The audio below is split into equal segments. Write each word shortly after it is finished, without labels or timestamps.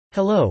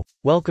Hello,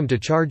 welcome to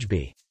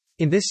Chargebee.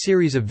 In this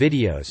series of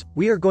videos,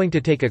 we are going to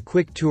take a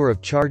quick tour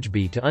of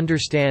Chargebee to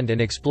understand and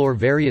explore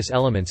various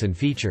elements and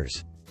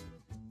features.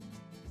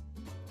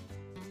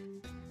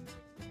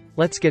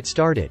 Let's get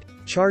started.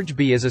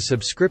 Chargebee is a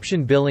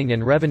subscription billing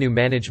and revenue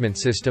management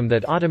system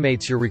that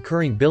automates your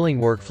recurring billing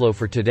workflow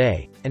for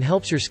today, and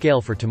helps your scale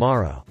for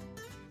tomorrow.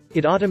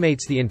 It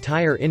automates the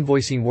entire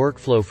invoicing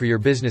workflow for your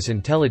business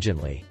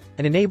intelligently,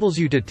 and enables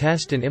you to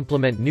test and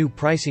implement new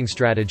pricing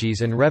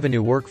strategies and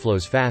revenue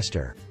workflows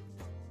faster.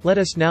 Let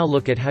us now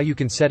look at how you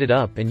can set it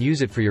up and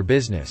use it for your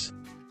business.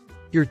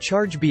 Your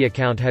Chargebee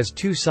account has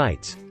two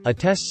sites, a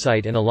test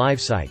site and a live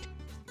site.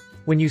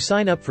 When you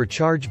sign up for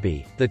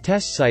Chargebee, the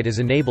test site is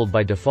enabled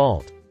by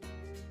default.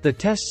 The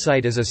test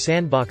site is a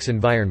sandbox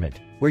environment,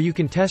 where you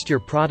can test your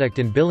product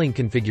and billing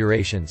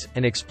configurations,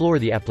 and explore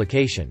the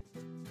application.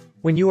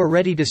 When you are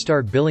ready to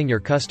start billing your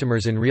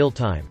customers in real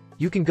time,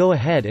 you can go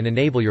ahead and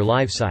enable your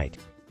live site.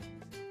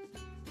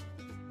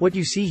 What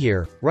you see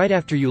here, right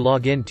after you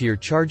log in to your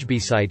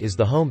Chargebee site is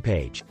the home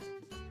page.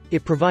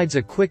 It provides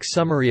a quick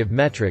summary of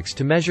metrics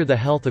to measure the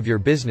health of your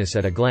business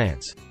at a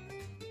glance.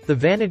 The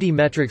Vanity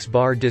Metrics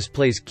bar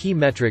displays key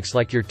metrics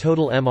like your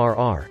total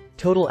MRR,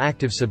 total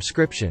active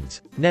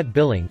subscriptions, net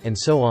billing, and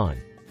so on.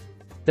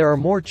 There are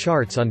more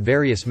charts on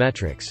various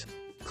metrics.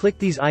 Click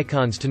these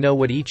icons to know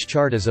what each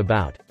chart is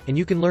about, and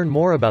you can learn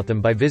more about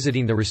them by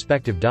visiting the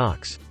respective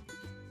docs.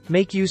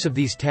 Make use of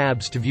these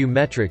tabs to view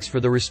metrics for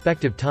the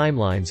respective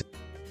timelines.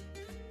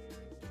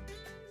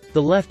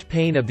 The left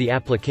pane of the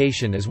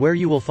application is where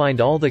you will find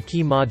all the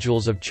key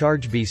modules of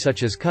Chargebee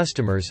such as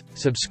customers,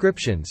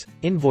 subscriptions,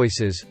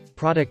 invoices,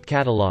 product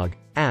catalog,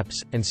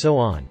 apps, and so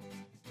on.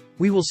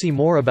 We will see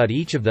more about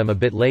each of them a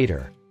bit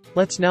later.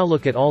 Let's now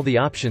look at all the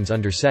options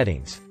under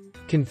Settings.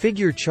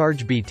 Configure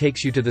Chargebee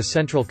takes you to the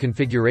central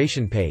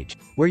configuration page,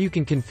 where you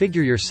can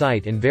configure your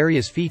site and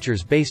various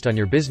features based on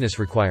your business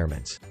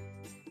requirements.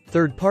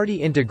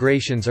 Third-party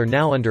integrations are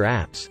now under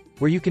Apps,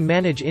 where you can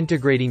manage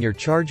integrating your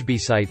Chargebee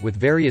site with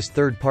various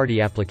third-party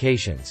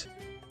applications.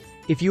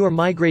 If you are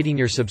migrating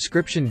your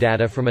subscription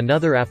data from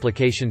another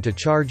application to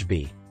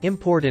Chargebee,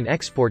 import and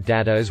export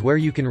data is where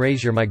you can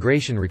raise your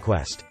migration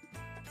request.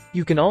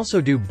 You can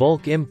also do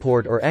bulk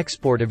import or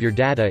export of your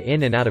data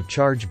in and out of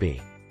Chargebee.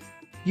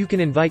 You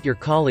can invite your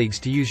colleagues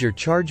to use your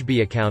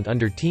Chargebee account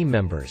under Team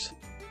Members.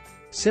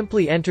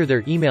 Simply enter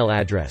their email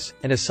address,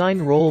 and assign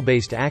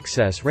role-based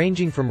access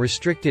ranging from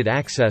restricted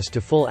access to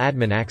full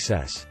admin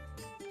access.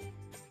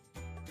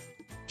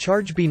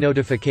 Chargebee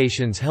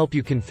notifications help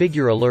you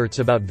configure alerts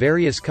about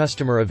various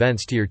customer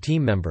events to your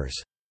team members.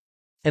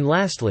 And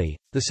lastly,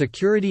 the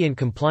security and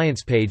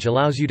compliance page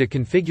allows you to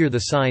configure the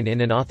sign-in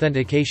and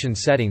authentication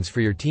settings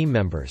for your team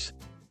members.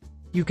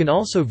 You can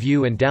also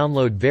view and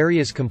download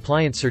various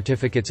compliance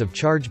certificates of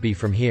Chargebee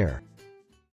from here.